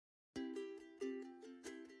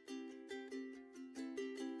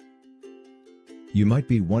You might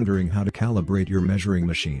be wondering how to calibrate your measuring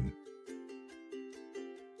machine.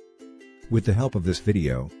 With the help of this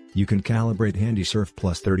video, you can calibrate Handysurf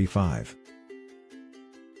Plus 35.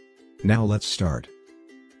 Now let's start.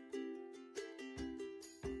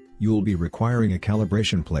 You will be requiring a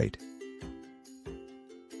calibration plate,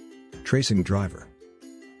 tracing driver,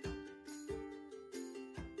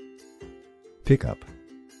 pickup,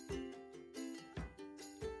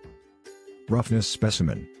 roughness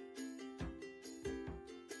specimen,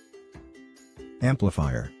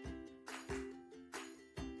 amplifier,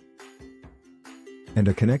 and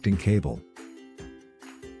a connecting cable.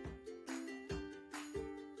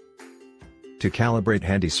 To calibrate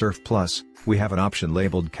Handysurf Plus, we have an option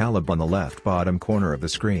labeled Calib on the left bottom corner of the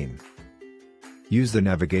screen. Use the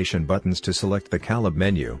navigation buttons to select the Calib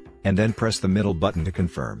menu, and then press the middle button to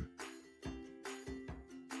confirm.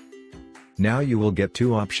 Now you will get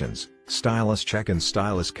two options, Stylus Check and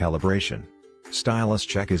Stylus Calibration. Stylus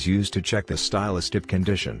Check is used to check the stylus tip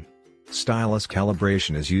condition. Stylus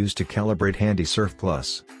Calibration is used to calibrate Handysurf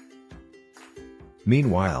Plus.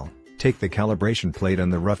 Meanwhile, take the calibration plate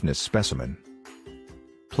and the roughness specimen.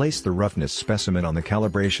 Place the roughness specimen on the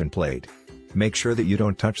calibration plate. Make sure that you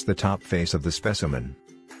don't touch the top face of the specimen.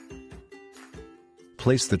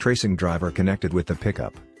 Place the tracing driver connected with the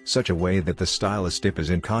pickup, such a way that the stylus tip is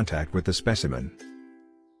in contact with the specimen.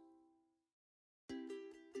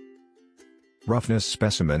 Roughness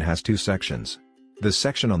specimen has two sections. The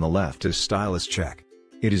section on the left is Stylus Check.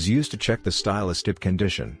 It is used to check the stylus tip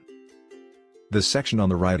condition. The section on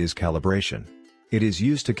the right is Calibration. It is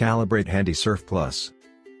used to calibrate Handysurf Plus.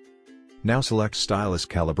 Now select Stylus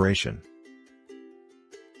Calibration.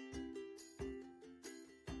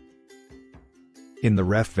 In the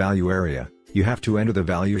ref value area, you have to enter the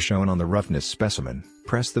value shown on the roughness specimen.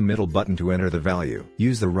 Press the middle button to enter the value.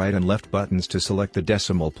 Use the right and left buttons to select the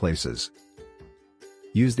decimal places.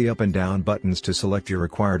 Use the up and down buttons to select your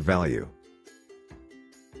required value.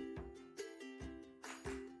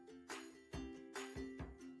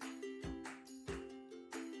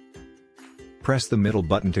 Press the middle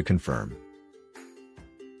button to confirm.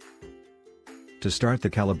 To start the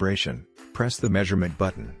calibration, press the measurement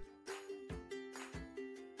button.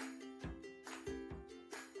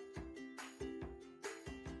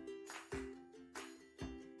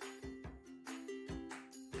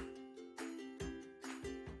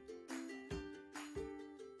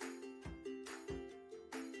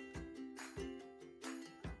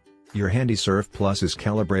 Your Handysurf Plus is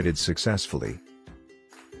calibrated successfully.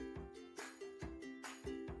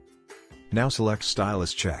 Now select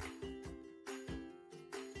Stylus Check.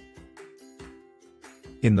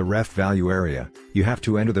 In the ref value area, you have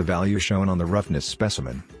to enter the value shown on the roughness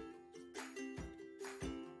specimen.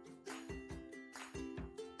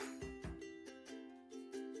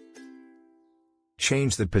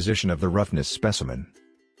 Change the position of the roughness specimen.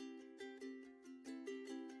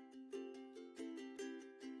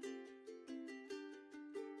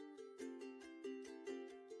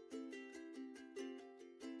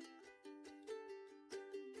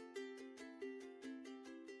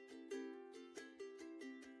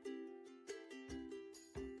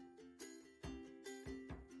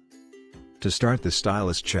 To start the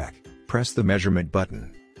Stylus Check, press the measurement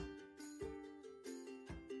button.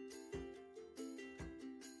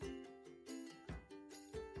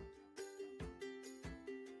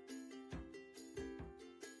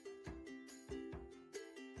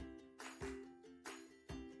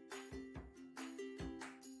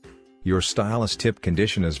 Your stylus tip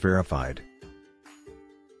condition is verified.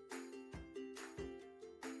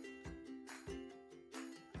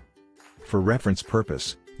 For reference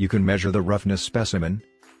purpose, you can measure the roughness specimen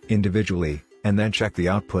individually, and then check the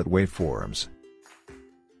output waveforms.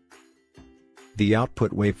 The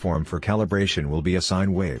output waveform for calibration will be a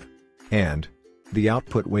sine wave, and the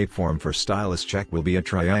output waveform for Stylus Check will be a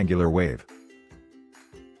triangular wave.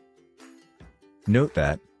 Note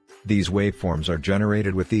that these waveforms are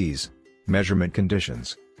generated with these measurement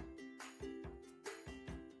conditions.